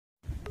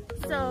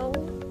So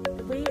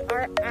we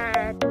are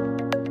at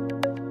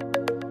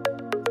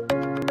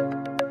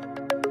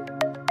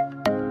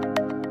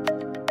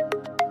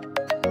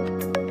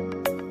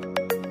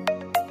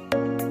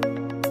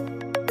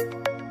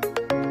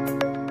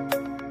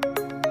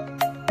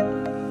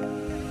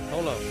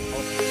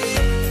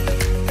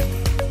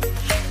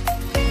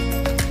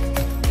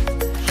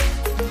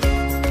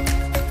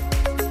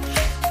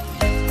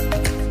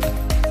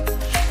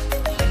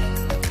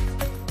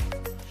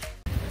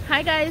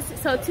Hi guys,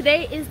 so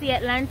today is the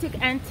Atlantic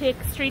Antic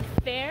Street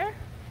Fair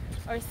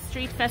or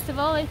Street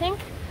Festival, I think.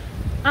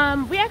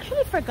 We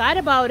actually forgot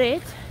about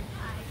it,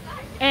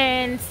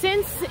 and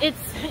since it's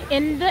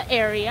in the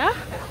area,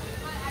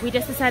 we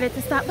just decided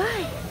to stop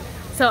by.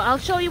 So I'll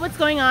show you what's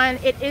going on.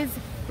 It is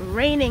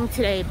raining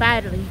today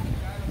badly.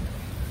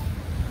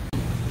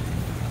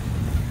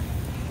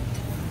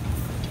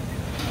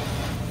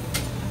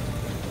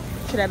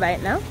 Should I buy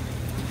it now?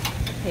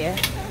 Here.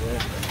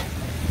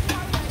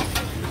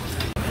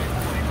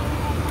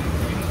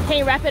 Can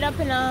you wrap it up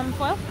in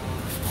foil?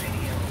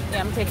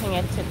 Yeah, I'm taking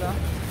it to go.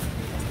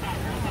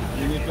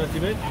 You need 30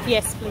 minutes?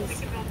 Yes,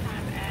 please.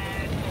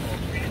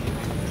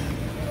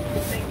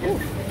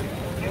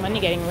 Ooh,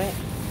 money getting wet.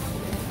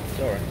 It's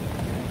alright.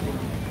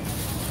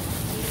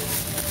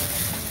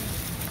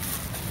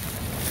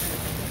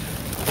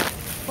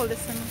 Pull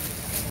this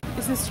one.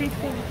 This is street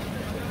food.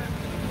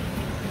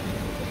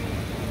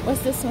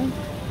 What's this one?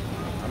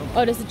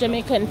 Oh, this is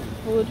Jamaican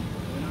food.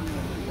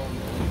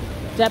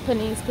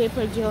 Japanese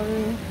paper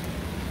jewelry.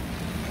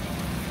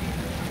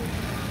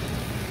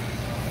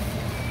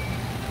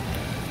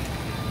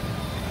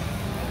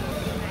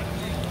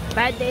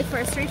 Bad day for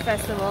a street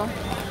festival.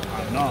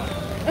 No.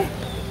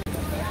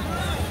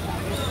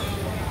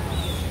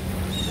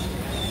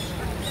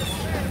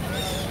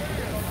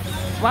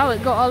 Wow,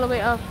 it go all the way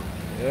up.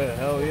 Yeah,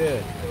 hell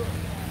yeah.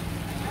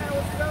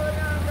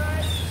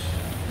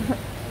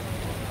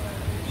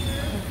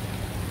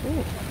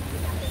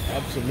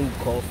 Absolute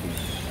coffee.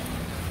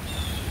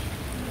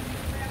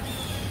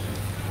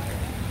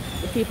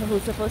 The people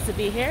who's supposed to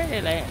be here,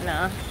 they're like,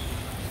 nah.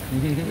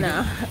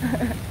 No.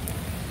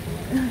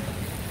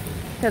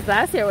 Because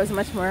last year was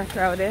much more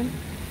crowded.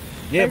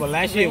 Yeah, but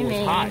last year it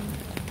was hot.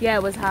 Yeah,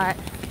 it was hot.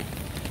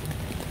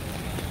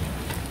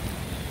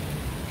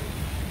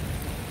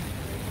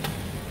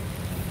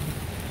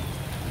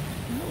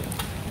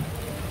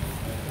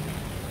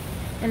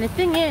 And the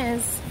thing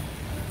is,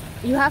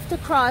 you have to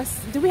cross.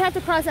 Do we have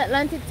to cross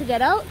Atlantic to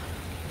get out?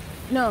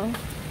 No.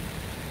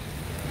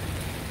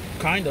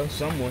 Kinda,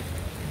 somewhat.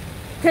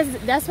 Because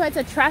that's why it's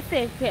the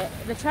traffic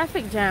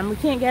jam. We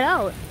can't get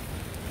out.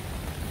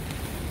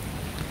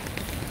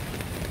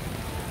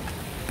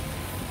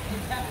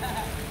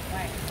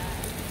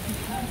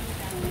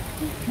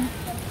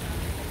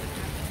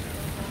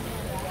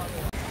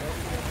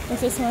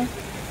 What's this one?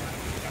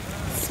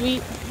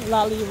 Sweet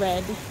Lolly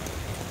Red.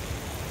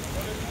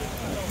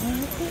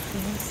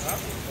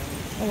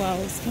 Oh wow,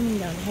 it's coming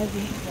down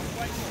heavy.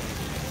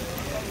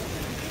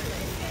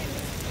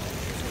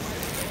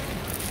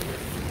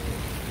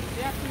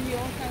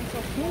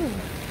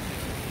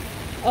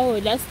 Oh,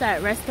 that's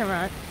that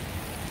restaurant.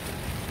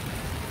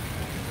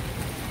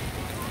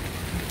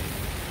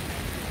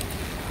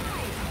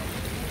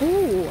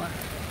 Ooh,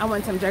 I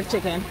want some jerk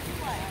chicken.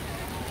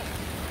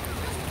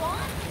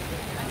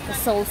 The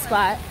Soul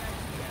Spot.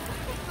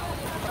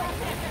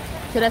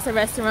 So that's a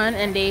restaurant,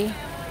 and they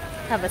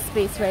have a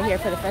space right here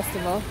for the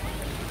festival.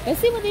 Let's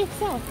see what they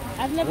sell.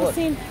 I've never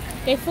seen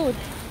their food.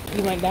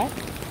 You want that?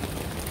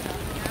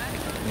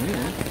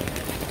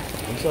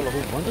 They sell a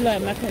whole bunch of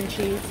like mac and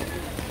cheese.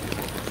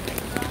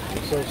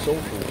 They sell soul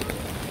food.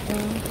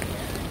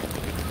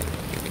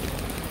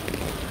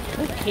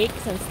 With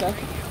cakes and stuff.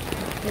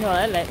 You know,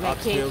 I like my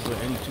cake. Oxtails for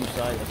any two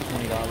sides, that's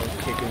 $20.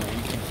 Chicken for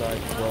any two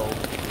sides, $12.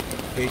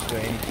 Fish for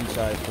any two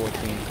sides,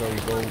 $14. Curry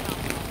gold.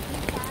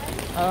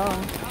 Oh.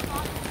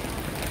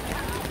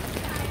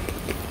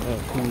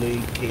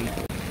 Kool-Aid cake.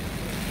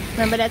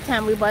 Remember that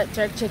time we bought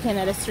jerk chicken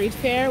at a street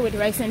fair with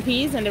rice and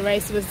peas, and the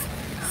rice was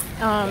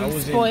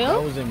spoiled?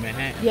 That was in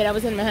Manhattan. Yeah, that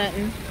was in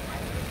Manhattan.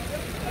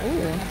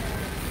 Ooh.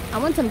 I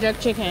want some jerk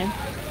chicken.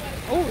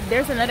 Oh,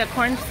 there's another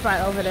corn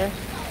spot over there.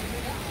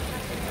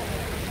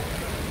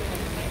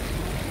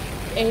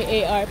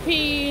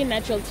 AARP,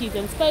 natural teas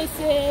and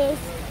spices.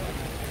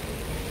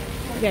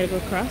 You gotta go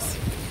across.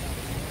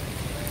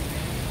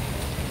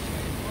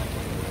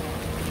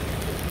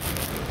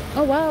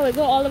 Oh wow, it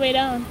go all the way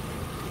down.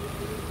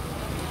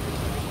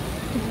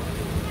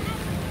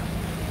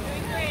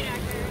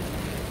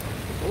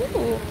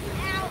 Ooh.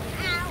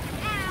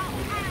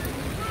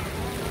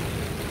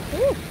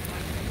 Ooh.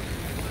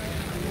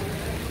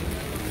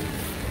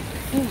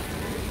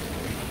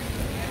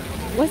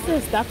 What's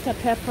this? Dr.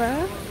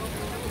 Pepper?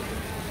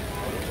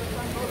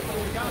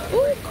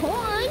 Ooh,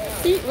 corn.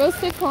 Sweet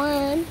roasted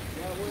corn.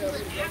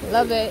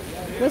 Love it.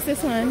 What's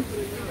this one?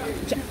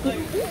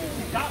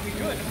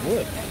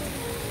 What?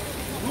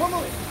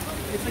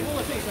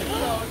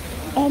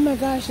 Oh my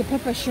gosh, the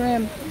pepper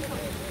shrimp.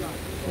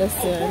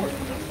 Listen.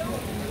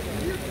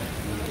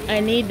 I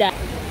need that.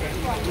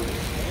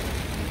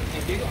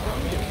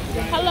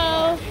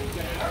 Hello.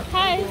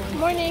 Hi.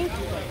 Morning.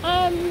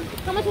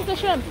 How much is the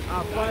shrimp?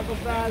 5 for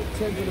 5,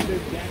 10 for the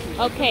big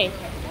one. Okay.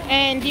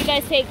 And do you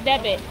guys take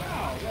debit?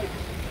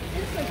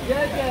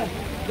 Yeah.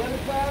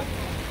 Debit card?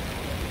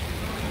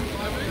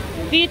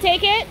 Do you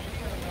take it?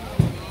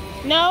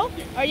 No?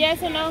 Or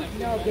yes or no?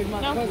 No, because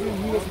my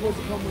cousin, he was supposed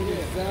to come with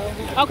his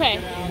Zelle. Okay.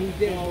 And he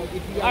didn't. If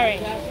you got All right.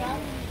 cash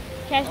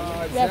Cash?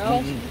 out? You have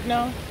Zelle? cash?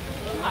 No.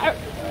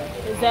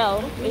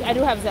 Zelle. I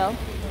do have Zelle.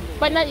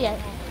 But not yet.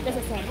 Just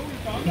a second.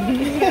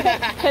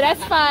 So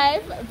that's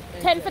 5.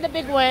 10 for the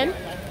big one.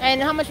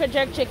 And how much for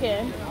jerk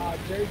chicken?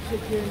 Jerk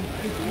chicken,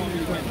 15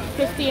 and 20.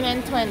 15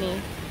 and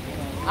 20.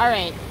 All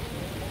right.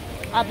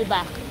 I'll be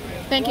back.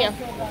 Thank you. Also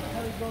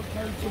got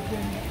curry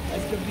chicken,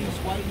 extra beef,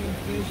 white meat,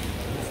 fish,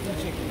 steamed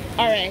chicken.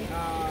 All right.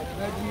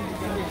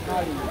 Veggies, and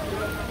patty.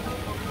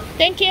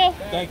 Thank you.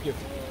 Thank you.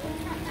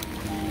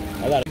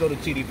 I gotta go to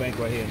TD Bank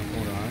right here in the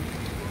corner, huh?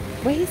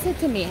 Well, he said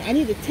to me, I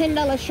need a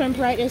 $10 shrimp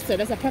right there, so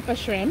that's a pepper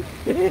shrimp.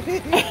 And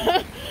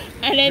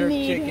I Jerk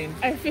need chicken.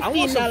 a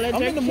 $15 jerk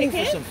I'm in the mood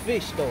chicken. for some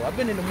fish, though. I've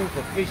been in the mood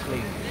for fish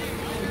lately.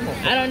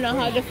 I don't know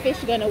how the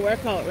fish gonna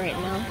work out right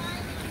now.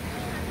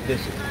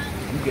 Listen,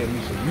 you get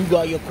me some. You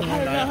got your corn.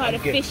 I don't know how I'm the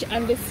fish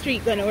on the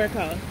street gonna work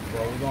out.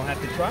 Well, we're gonna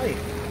have to try it.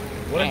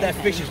 What if that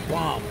fish is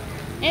bomb?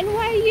 And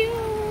why you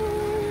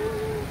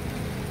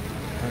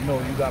I know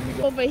you got me.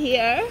 over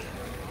here?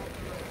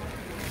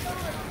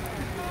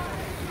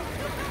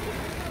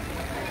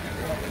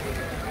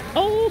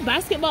 Oh,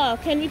 basketball.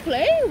 Can we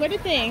play? What do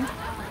you think?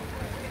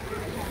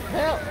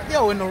 Hell,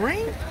 yo, in the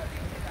rain?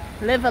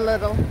 Live a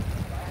little.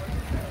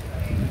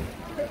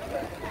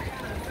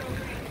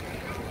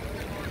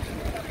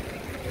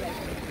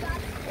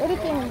 What do you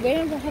think? They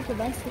don't have the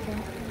basketball.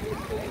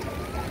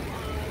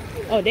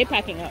 Oh, they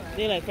packing up.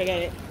 They like, forget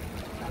it.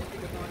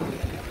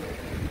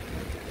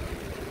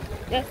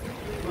 Yes.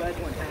 You guys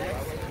want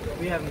hats?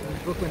 We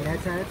have Brooklyn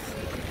Nets hats.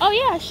 Oh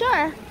yeah,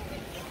 sure.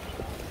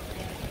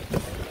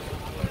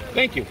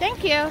 Thank you.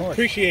 Thank you.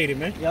 Appreciate it,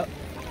 man. Yep.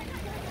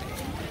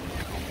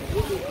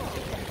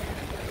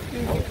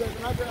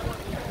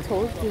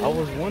 Told you. I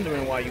was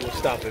wondering why you were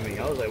stopping me.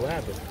 I was like, what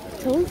happened?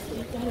 Told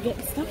you. Gotta get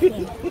stuff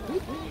in.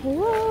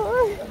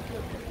 Whoa.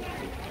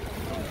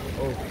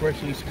 Oh,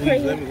 freshly squeezed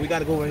Crazy. lemon. We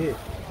gotta go over here.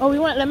 Oh, we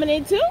want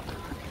lemonade too?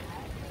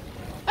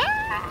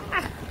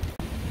 Ah!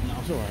 No,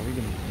 it's alright. We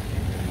can.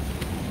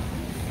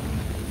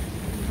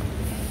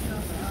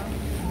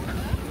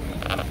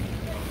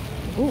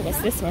 Ooh,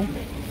 what's this one?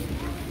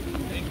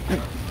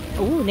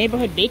 Ooh,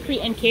 neighborhood bakery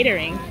and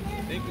catering.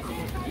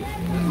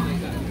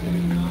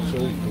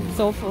 Soul food.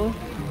 Soul food.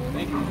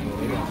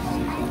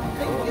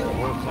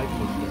 All types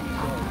of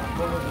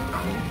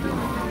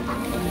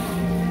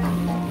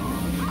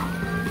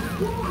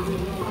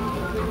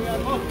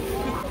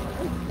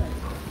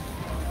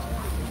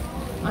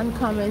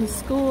Uncommon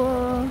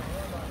school.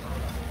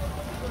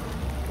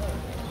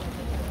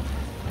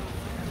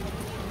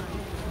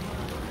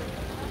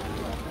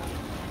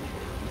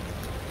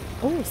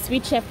 Oh,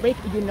 Sweet Chef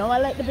Bakery. You know I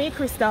like the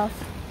bakery stuff.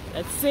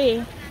 Let's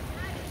see.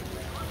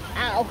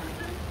 Ow.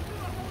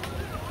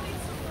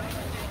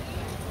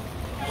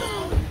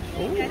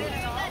 Ooh.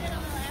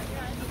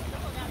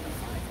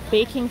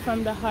 Baking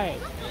from the heart.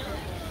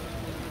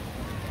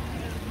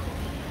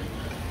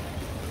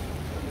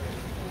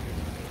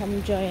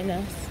 Come join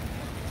us.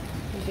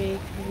 Bakery.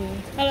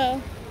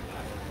 Hello.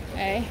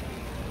 Hey.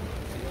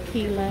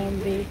 Key Lime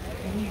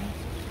Bakery.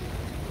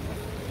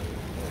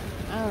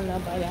 I don't know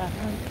about that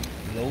one.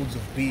 loads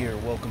of beer.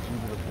 Welcome to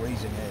the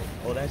Brazen Head.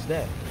 Oh, that's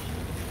that.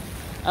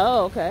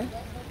 Oh, okay.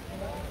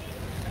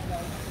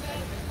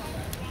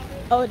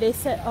 Oh, they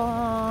set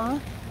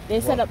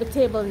up the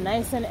table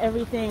nice and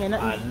everything, and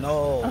I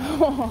know.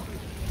 Oh,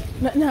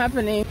 nothing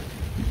happening.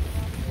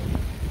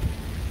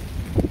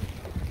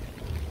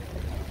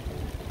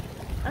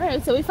 All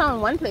right, so we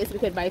found one place we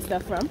could buy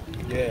stuff from.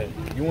 Yeah.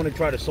 You want to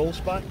try the Soul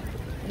Spot?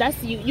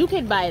 That's you. You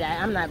could buy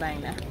that. I'm not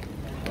buying that.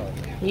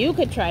 You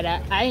could try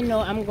that. I know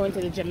I'm going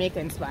to the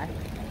Jamaican spot.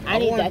 I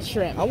need that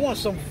shrimp. I want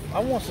some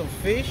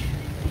fish.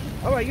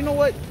 All right, you know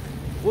what?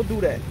 We'll do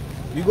that.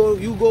 You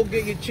go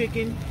get your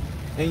chicken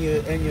and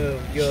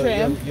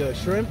your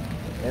shrimp,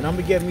 and I'm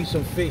gonna get me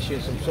some fish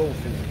and some soul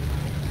food.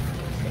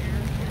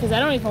 Because I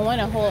don't even want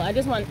a whole. I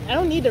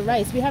don't need the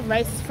rice. We have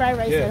fried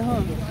rice at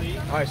home.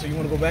 All right, so you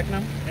want to go back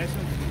now?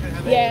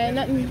 Yeah,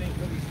 nothing.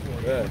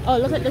 Yeah. Oh,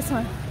 look at this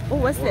one. Oh,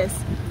 what's this?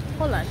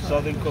 Hold on.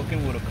 Southern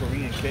cooking with a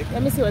Korean kick.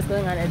 Let me see what's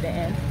going on at the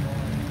end.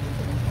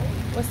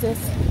 What's this?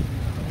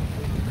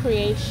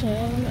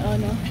 Creation. Oh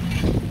no.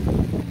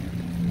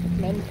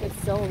 Memphis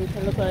Soul. We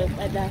can look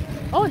at that.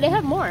 Oh, they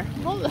have more.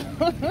 Hold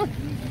on.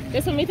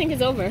 This one we think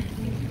is over.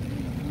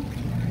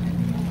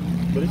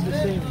 But it's the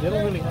same. They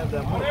don't really have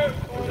that much.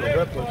 It's a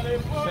replica.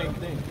 It's the same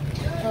thing.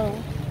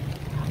 Oh.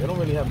 They don't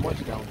really have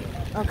much down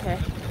there. Okay.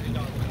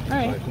 All All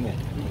right. right, come on.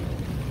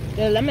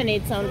 The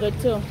lemonade sound good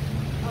too.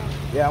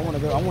 Yeah, I want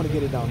to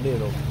get it down there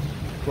though,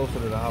 closer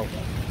to the house.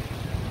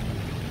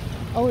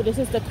 Oh, this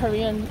is the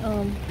Korean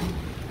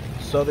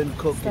Southern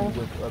cooking stuff.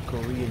 with a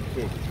Korean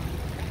kick.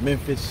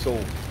 Memphis soul.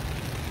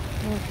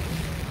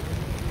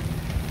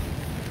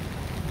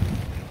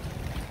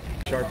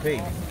 Sharpay.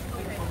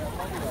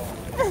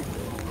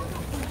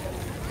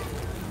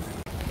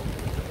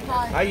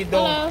 How you doing?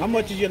 Hello. How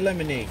much is your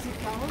lemonade?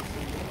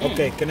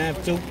 Okay, can I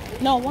have two?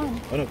 No, one.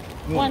 Oh, no.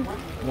 One.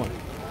 One.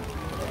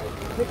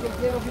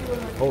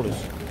 Hold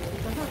this.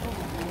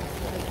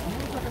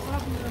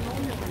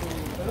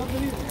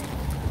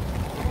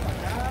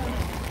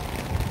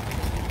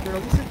 Pero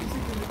dice que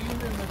me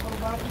viene el mejor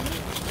barrio.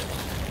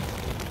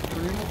 Pero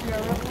yo no fui a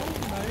verlo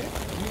una vez,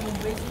 vi en un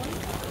basement.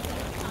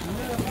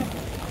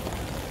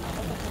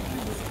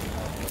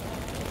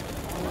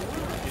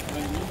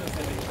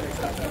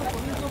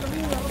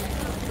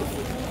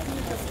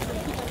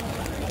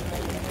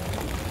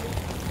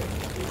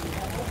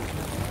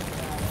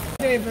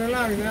 Stay for the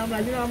longest, and I'm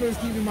like, you know, I'm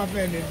just keeping my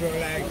family, bro.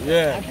 Like,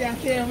 Yeah. I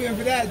can't wait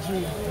for that,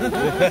 Drew.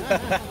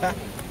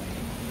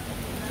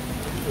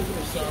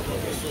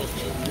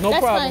 No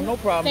That's problem, fine. no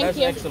problem. Thank That's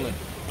you. excellent.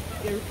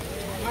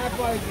 My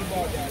apologies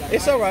about that. Like,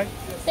 It's all right.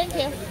 Thank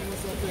you.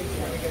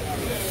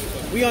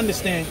 We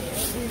understand.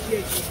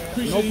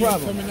 appreciate No you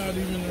problem. coming out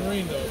even in the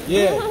rain, though.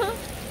 Yeah. You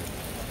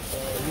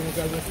want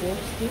guys in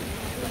forks, too?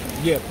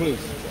 Yeah, please.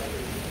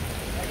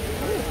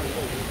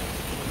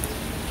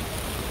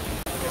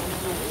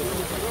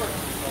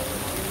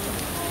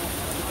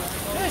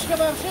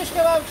 Shish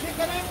kebab,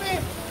 chicken and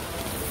beef.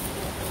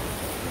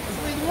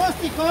 With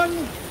rustic on.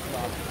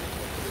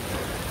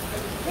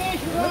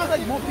 Fish, Looks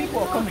like more people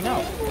are coming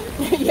out.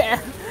 Yeah.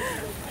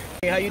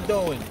 Hey, how you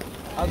doing?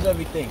 How's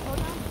everything?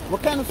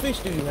 What kind of fish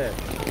do you have?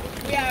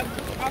 We have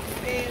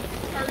oxtail,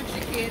 curry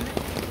chicken,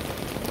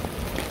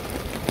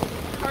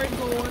 curry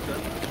goat,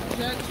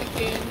 jerk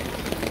chicken.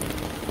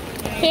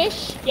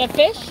 Fish? You have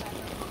fish?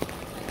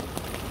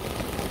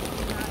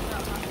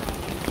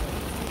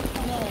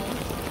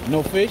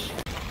 No fish?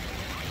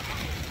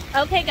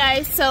 Okay,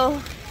 guys,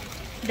 so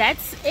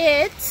that's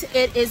it.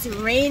 It is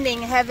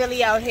raining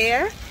heavily out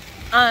here.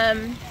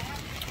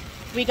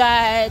 We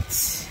got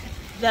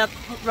the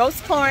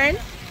roast corn,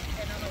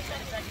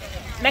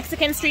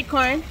 Mexican street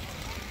corn,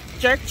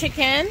 jerk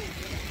chicken,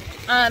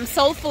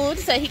 soul food.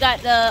 So he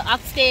got the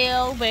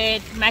oxtail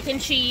with mac and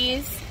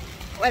cheese.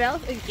 What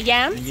else?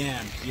 Yams?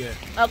 Yams, yeah.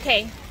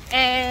 Okay.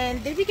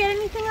 And did we get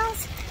anything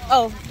else?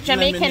 Oh,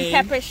 Jamaican Lemonade.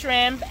 pepper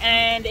shrimp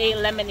and a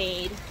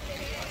lemonade.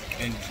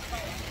 And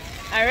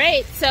All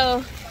right,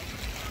 so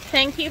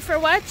thank you for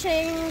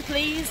watching.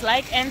 Please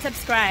like and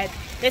subscribe.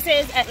 This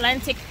is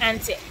Atlantic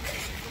Antic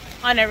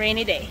on a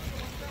rainy day.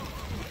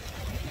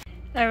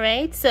 All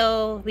right,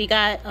 so we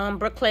got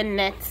Brooklyn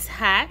Nets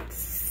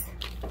hats.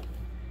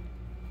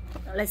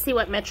 Let's see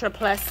what Metro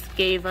Plus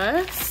gave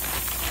us.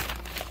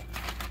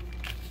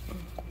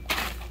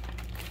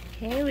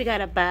 Okay, we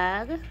got a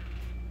bag,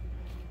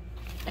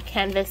 a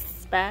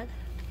canvas bag,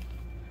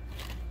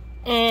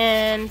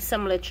 and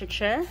some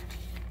literature.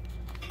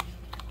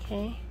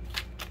 Okay.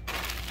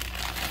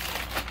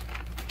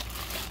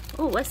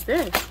 Oh, what's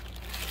this?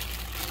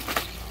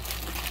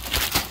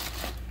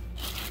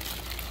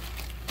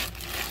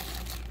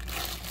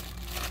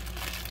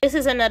 This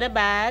is another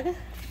bag.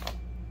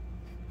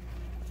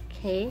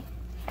 Okay.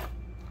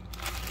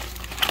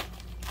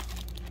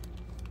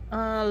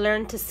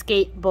 Learn to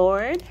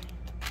skateboard.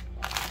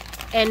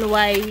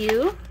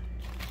 NYU.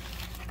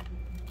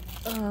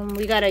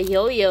 We got a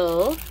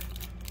yo-yo.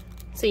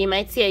 So you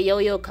might see a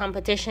yo-yo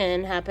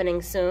competition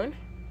happening soon.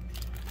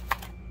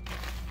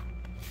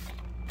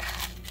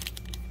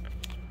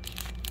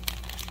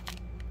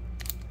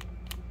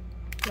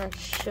 Not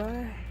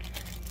sure.